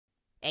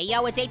Hey,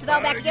 yo, it's 8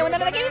 back again with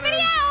another gaming video!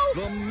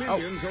 The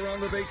Minions are on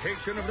the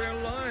vacation of their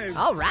lives.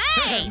 All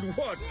right! And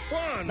what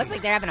fun! Looks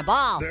like they're having a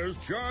ball. There's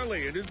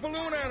Charlie and his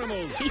balloon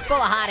animals. He's full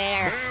of hot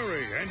air.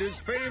 Barry and his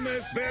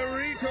famous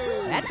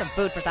burritos. That's some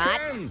food for thought.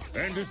 Ken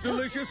and his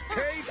delicious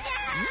cake.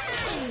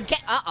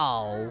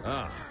 Uh-oh.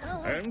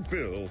 And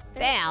Phil.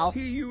 Phil?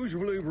 He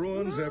usually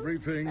ruins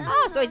everything.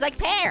 Oh, so he's like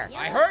Pear.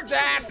 I heard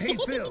that. Hey,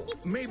 Phil,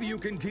 maybe you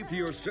can keep to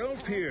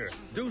yourself here.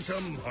 Do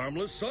some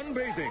harmless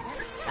sunbathing.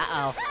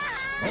 Uh-oh.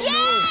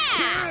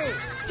 Yeah!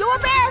 Do a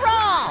barrel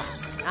roll!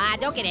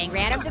 Don't get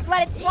angry at him, just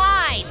let it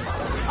slide.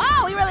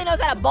 Oh, he really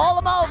knows how to bowl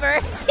him over.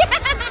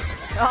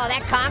 Oh,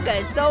 that conga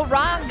is so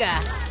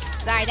wronga.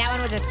 Sorry, that one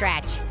was a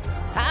stretch.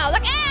 Uh-oh,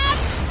 look out!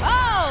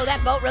 Oh,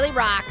 that boat really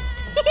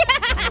rocks.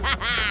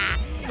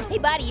 Hey,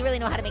 buddy, you really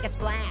know how to make a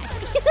splash.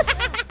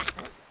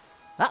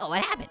 Uh-oh,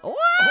 what happened? Whoa!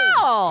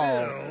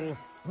 Oh,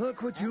 Phil,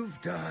 look what you've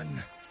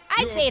done.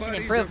 I'd say it's an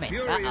improvement.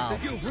 Your buddies are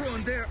furious Uh-oh. that you've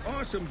ruined their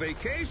awesome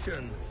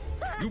vacation.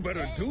 You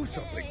better do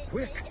something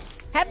quick.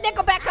 Have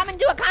Nickelback come and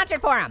do a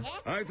concert for him.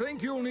 I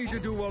think you'll need to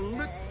do a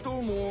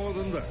little more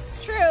than that.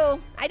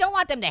 True. I don't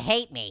want them to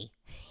hate me.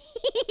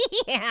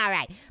 All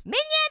right.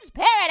 Minions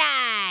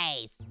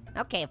Paradise.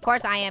 Okay, of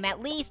course I am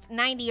at least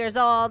 90 years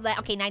old.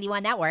 Okay,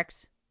 91, that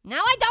works. No,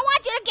 I don't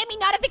want you to give me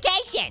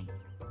notifications.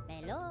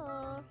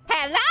 Hello.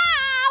 Hello!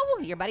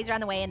 Your buddies are on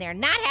the way and they're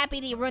not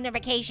happy that you ruined their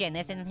vacation.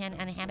 This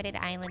uninhabited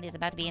island is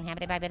about to be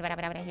inhabited by...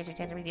 Here's your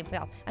chance to read the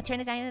Phil. I'll turn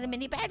this island into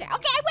mini paradise.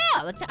 Okay, I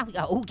will. Let's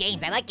go. Ooh,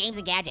 games. I like games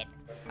and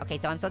gadgets. Okay,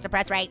 so I'm supposed to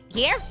press right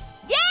here?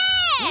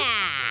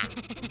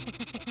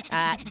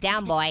 Yeah!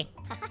 Down, boy.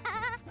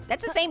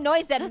 That's the same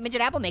noise that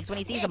Midget Apple makes when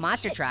he sees a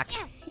monster truck.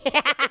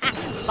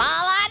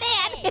 Fall on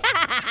in!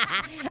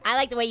 I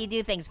like the way you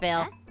do things,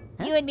 Phil.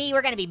 You and me,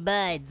 we're gonna be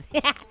buds.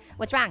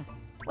 What's wrong?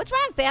 What's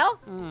wrong, Phil?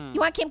 You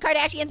want Kim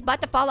Kardashian's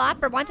butt to fall off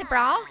for once and for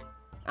all?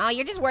 Oh,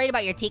 you're just worried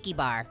about your tiki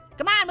bar.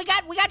 Come on, we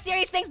got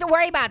serious things to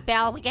worry about,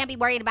 Phil. We can't be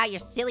worried about your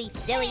silly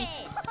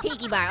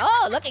tiki bar.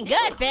 Oh, looking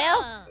good,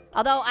 Phil.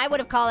 Although I would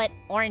have called it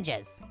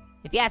oranges.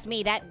 If you ask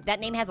me, that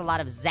name has a lot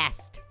of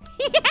zest.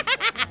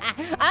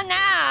 Oh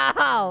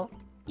no!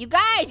 You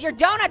guys, your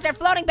donuts are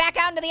floating back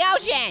out into the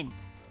ocean.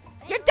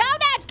 Your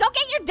donuts! Go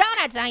get your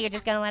donuts! Oh, you're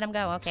just gonna let them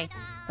go, okay.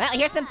 Well,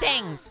 here's some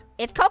things.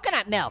 It's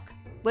coconut milk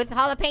with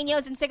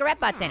jalapenos and cigarette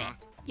butts in it.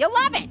 You'll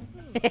love it.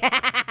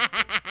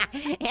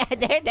 Yeah,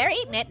 they're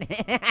eating it.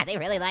 They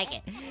really like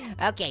it.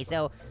 Okay,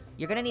 so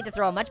you're gonna need to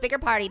throw a much bigger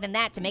party than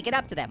that to make it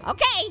up to them.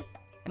 Okay.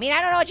 I mean,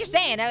 I don't know what you're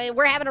saying. I mean,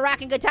 we're having a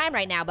rockin' good time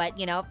right now, but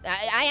you know,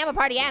 I am a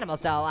party animal,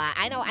 so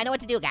I know what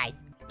to do,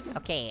 guys.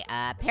 Okay,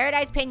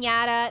 Paradise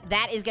Pinata,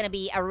 that is gonna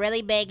be a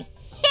really big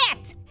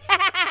hit.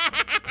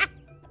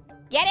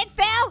 Get it,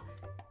 Phil?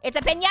 It's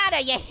a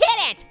pinata, you hit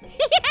it!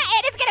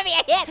 And it's gonna be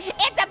a hit!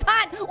 It's a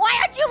pun! Why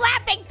aren't you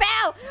laughing,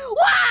 Phil?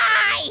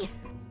 Why?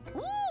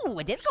 Ooh,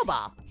 a disco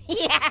ball.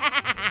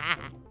 Yeah!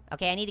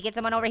 Okay, I need to get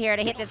someone over here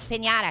to hit this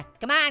pinata.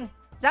 Come on,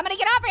 somebody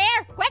get over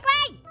here!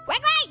 Quickly!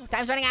 Quickly!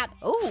 Time's running out.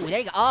 Ooh,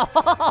 there you go.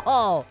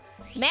 Oh,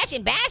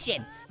 smashing,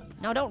 bashing.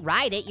 No, don't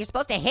ride it, you're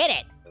supposed to hit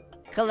it.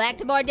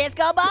 Collect more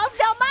disco balls,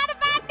 don't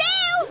modify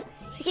new!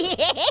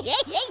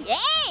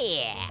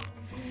 Yeah!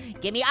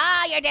 Give me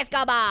all your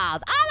disco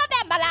balls. All of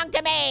them belong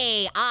to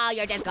me. All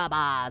your disco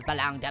balls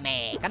belong to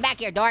me. Come back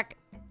here, dork.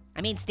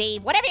 I mean,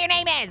 Steve, whatever your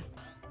name is.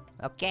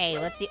 Okay,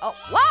 let's see. Oh,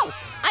 whoa,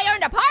 I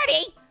earned a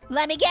party.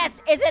 Let me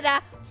guess, is it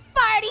a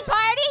farty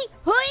party?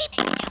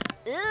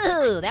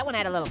 Ooh, that one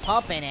had a little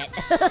pulp in it.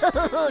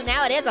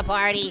 Now it is a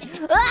party.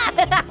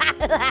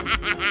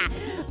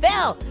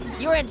 Phil,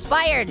 you were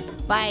inspired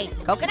by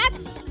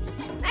coconuts?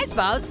 I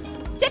suppose.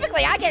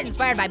 Typically, I get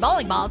inspired by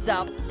bowling balls, so,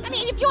 I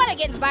mean, if you want to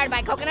get inspired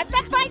by coconuts,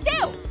 that's fine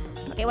too.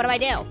 Okay, what do I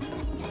do?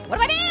 What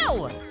do I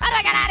do? How do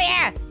I get out of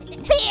here?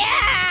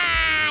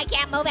 Yeah! I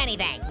can't move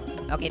anything.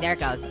 Okay, there it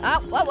goes.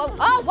 Oh, whoa, whoa,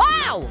 oh,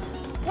 wow!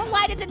 Well,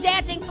 why did the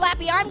dancing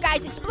flappy arm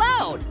guys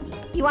explode?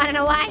 You wanna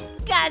know why?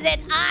 Cause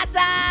it's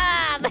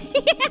awesome!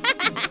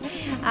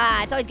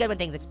 It's always good when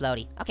things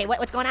explode. Okay,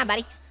 what's going on,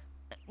 buddy?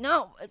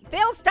 No,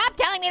 Phil, stop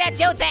telling me to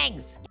do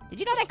things! Did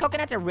you know that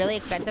coconuts are really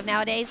expensive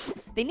nowadays?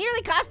 They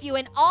nearly cost you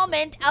an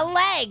almond a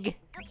leg.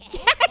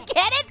 Okay.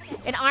 Get it?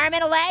 An arm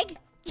and a leg?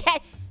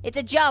 It's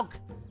a joke.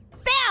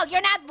 Phil,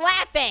 you're not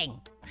laughing.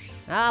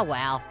 Oh,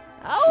 well.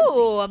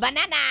 Oh, a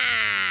banana.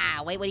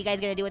 Wait, what are you guys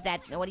gonna do with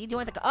that? What are you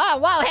doing with the, oh,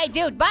 whoa, hey,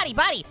 dude, buddy.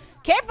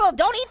 Careful,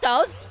 don't eat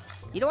those.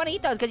 You don't wanna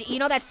eat those, because you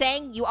know that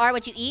saying, you are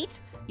what you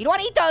eat? You don't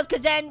wanna eat those,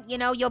 because then, you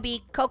know, you'll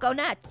be cocoa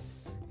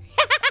nuts.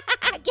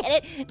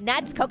 Get it?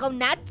 Nuts, cocoa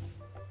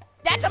nuts?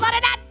 That's a lot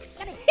of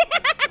nuts.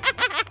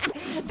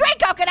 3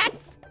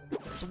 coconuts.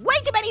 It's way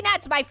too many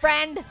nuts, my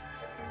friend.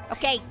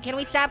 Okay, can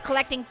we stop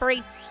collecting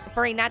furry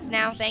nuts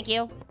now? Thank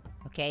you.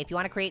 Okay, if you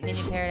want to create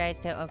Minion Paradise,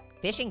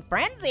 fishing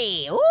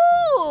frenzy. Ooh.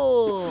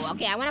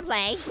 Okay, I want to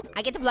play.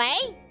 I get to play.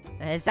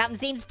 Something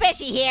seems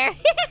fishy here.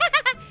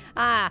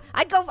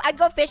 I'd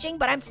go fishing,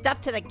 but I'm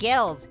stuffed to the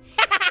gills.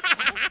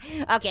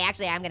 Okay,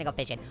 actually, I'm gonna go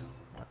fishing.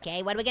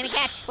 Okay, what are we gonna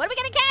catch? What are we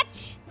gonna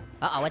catch?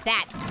 Uh-oh, what's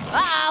that?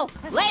 Uh-oh,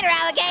 later,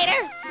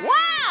 alligator.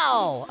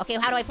 Wow. Okay,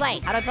 how do I play?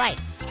 How do I play?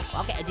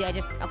 Okay, do I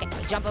just, okay,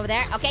 jump over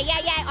there? Okay, yeah.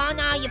 Oh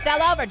no, you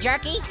fell over,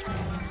 jerky.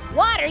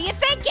 What are you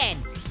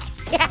thinking?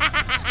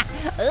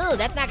 Ooh,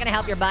 that's not gonna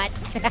help your butt.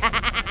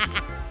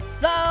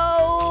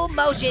 Slow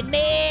motion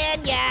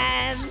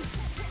minions.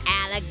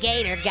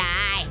 Alligator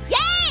guy.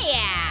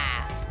 Yeah!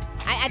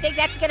 I think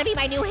that's gonna be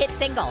my new hit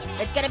single.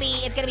 It's gonna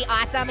be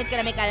awesome. It's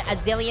gonna make a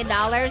zillion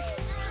dollars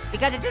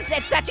because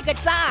it's such a good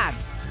song.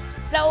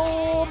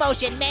 Slow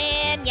motion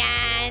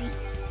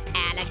minions.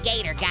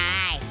 Alligator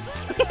guy.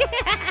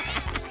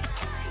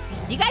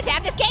 Do you guys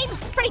have this game?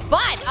 It's pretty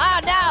fun. Oh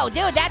no,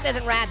 dude, that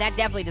doesn't rock. That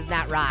definitely does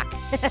not rock.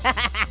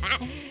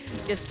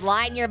 Just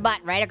sliding your butt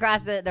right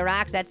across the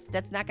rocks.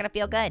 That's not gonna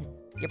feel good.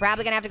 You're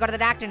probably gonna have to go to the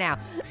doctor now.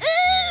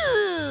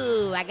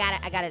 Ooh, I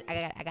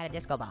got a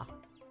disco ball.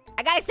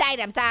 I got excited.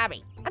 I'm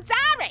sorry.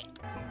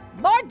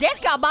 More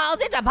disco balls.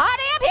 It's a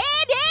party up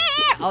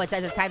here. Oh, it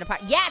says it's time to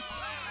party. Yes,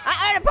 I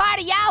heard a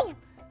party, yo.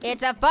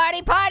 It's a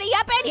party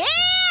up in here.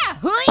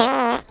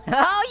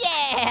 Oh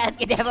yeah, let's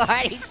get that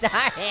party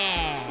started.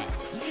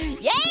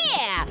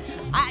 Yeah!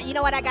 You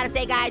know what I gotta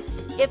say, guys?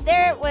 If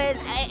there was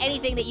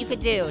anything that you could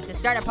do to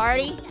start a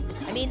party,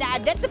 I mean,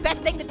 that's the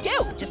best thing to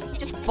do. Just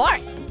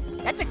fart.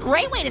 That's a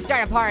great way to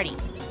start a party.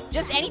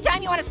 Just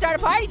anytime you want to start a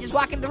party, just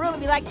walk into the room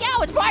and be like,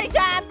 yo, it's party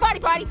time,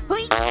 party.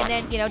 And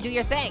then, you know, do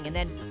your thing. And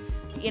then,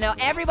 you know,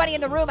 everybody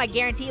in the room, I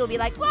guarantee, will be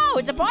like, whoa,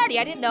 it's a party.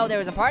 I didn't know there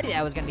was a party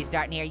that was gonna be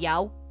starting here,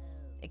 yo.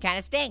 It kind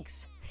of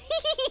stinks.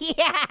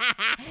 Yeah,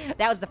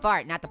 that was the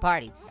fart, not the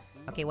party.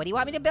 Okay, what do you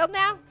want me to build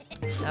now?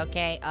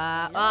 Okay,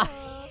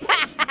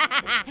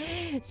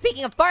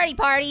 speaking of farty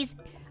parties,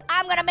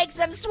 I'm gonna make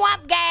some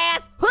swamp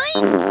gas.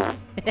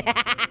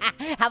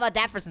 How about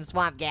that for some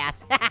swamp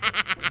gas?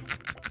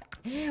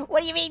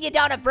 What do you mean you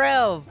don't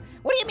approve?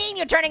 What do you mean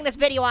you're turning this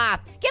video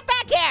off? Get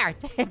back here!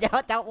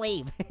 Don't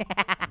leave.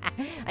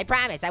 I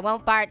promise I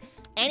won't fart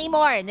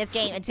anymore in this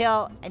game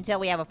until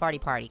we have a farty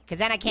party. Cause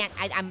then I can't.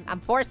 I'm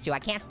forced to. I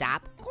can't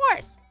stop. Of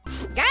course.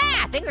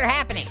 Ah, things are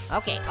happening.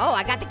 Okay. Oh,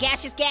 I got the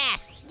gaseous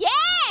gas.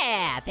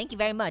 Yeah. Thank you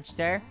very much,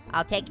 sir.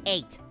 I'll take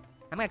 8.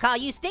 I'm gonna call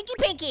you Stinky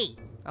Pinky.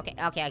 Okay.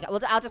 I'll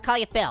just call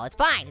you Phil. It's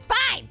fine.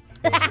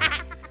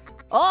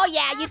 Oh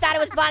yeah, you thought it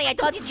was funny. I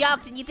told you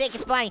jokes and you think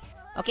it's funny.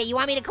 Okay, you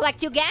want me to collect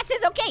 2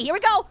 gases? Okay, here we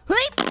go.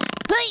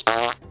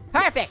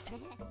 Perfect.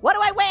 What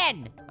do I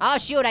win? Oh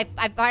shoot, I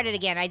farted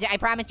again. I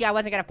promised you I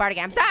wasn't gonna fart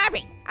again. I'm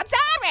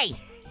sorry.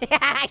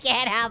 I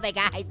can't help it,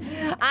 guys.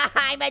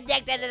 I'm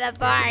addicted to the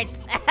farts.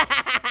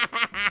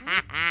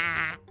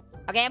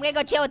 Okay, I'm gonna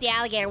go chill with the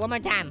alligator one more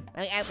time.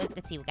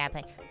 Let's see, we gotta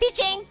play.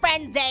 Fishing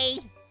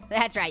frenzy.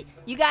 That's right.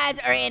 You guys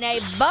are in a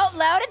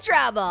boatload of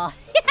trouble.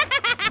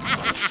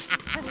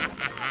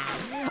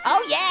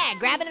 Oh yeah,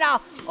 grabbing it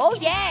all. Oh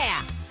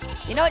yeah.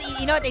 You know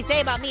what they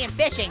say about me and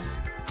fishing?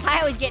 I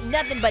always get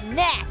nothing but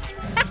net.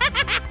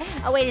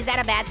 Oh wait, is that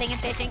a bad thing in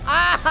fishing?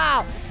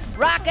 Oh,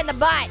 rocking the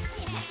butt.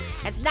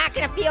 That's not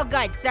gonna feel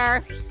good,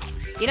 sir.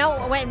 You know,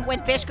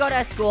 when fish go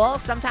to school,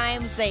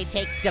 sometimes they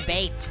take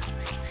debate.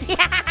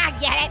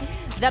 Get it?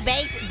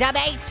 Debate.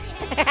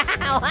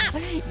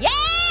 Yeah!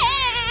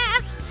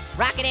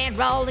 Rocking and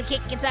rolling,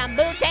 kicking some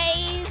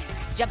booties.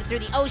 Jumping through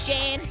the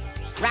ocean.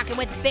 Rocking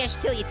with the fish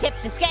till you tip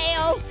the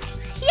scales.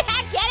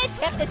 Yeah, get it?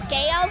 Tip the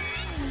scales.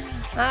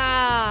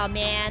 Oh,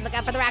 man, look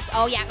out for the rocks.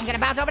 Oh, yeah, I'm gonna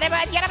bounce over there.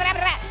 Get up.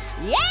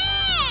 Yeah!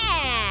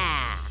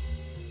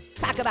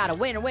 Talk about a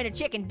winner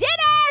chicken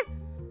dinner.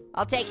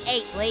 I'll take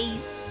 8,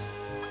 please.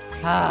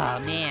 Oh,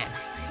 man.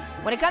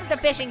 When it comes to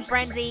fishing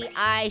frenzy,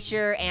 I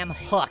sure am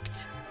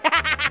hooked.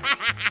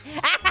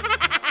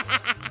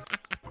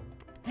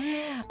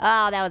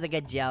 Oh, that was a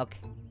good joke.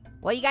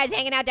 What are you guys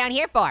hanging out down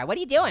here for? What are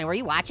you doing? Were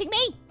you watching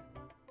me?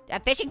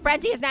 Fishing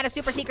frenzy is not a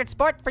super secret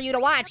sport for you to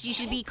watch. You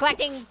should be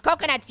collecting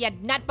coconuts, you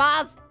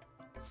nutballs.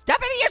 Stuff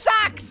it in your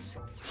socks.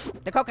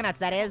 The coconuts,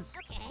 that is.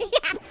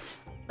 Okay.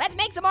 Let's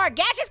make some more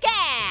gaseous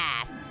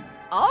gas.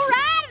 All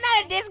right,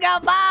 another disco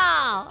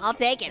ball. I'll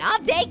take it.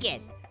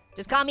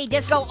 Just call me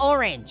Disco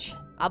Orange.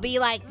 I'll be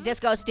like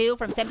Disco Stew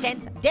from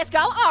Simpsons. Disco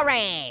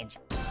Orange.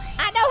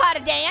 I know how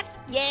to dance.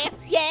 Yeah.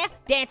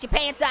 Dance your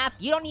pants off.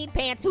 You don't need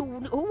pants. Who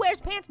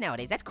wears pants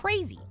nowadays? That's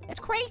crazy. That's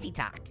crazy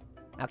talk.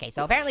 Okay,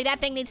 so apparently that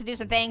thing needs to do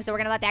some things, so we're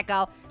gonna let that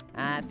go.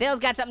 Phil's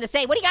got something to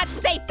say. What do you got to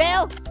say,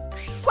 Phil?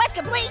 Quest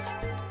complete.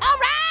 All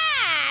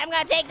right, I'm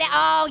gonna take that.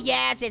 Oh,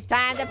 yes, it's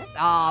time to,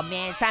 oh,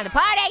 man, it's time to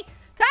party.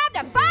 Time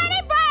to party.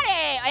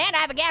 And I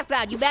have a gas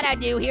cloud. You bet I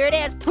do. Here it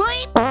is.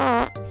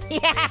 Yeah.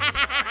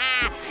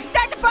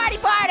 Start the party.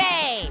 All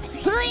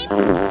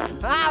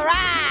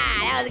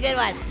right, that was a good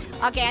one.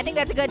 Okay, I think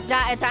that's a good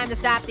time to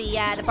stop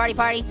the party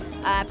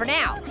for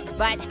now.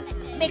 But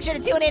make sure to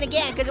tune in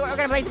again, because we're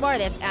gonna play some more of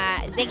this.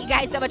 Thank you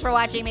guys so much for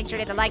watching. Make sure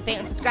to hit the like, favorite,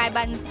 and subscribe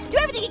buttons. Do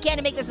everything you can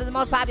to make this the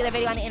most popular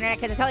video on the internet,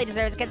 because it totally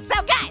deserves it, because it's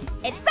so good.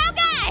 It's so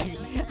good.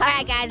 All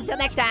right, guys, until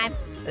next time.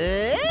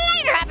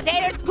 Later, hot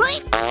potatoes.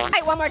 All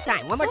right, one more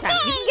time. Okay. You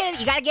can get it.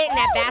 You gotta get in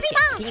that basket.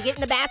 Can you get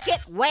in the basket?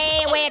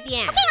 Way at the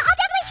end. Okay, I'll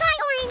definitely try,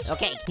 Orange.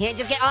 Okay,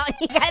 just get all.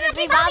 You got the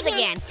 3 balls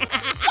again.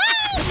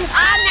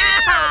 Oh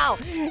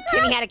no!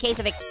 Timmy had a case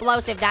of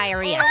explosive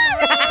diarrhea.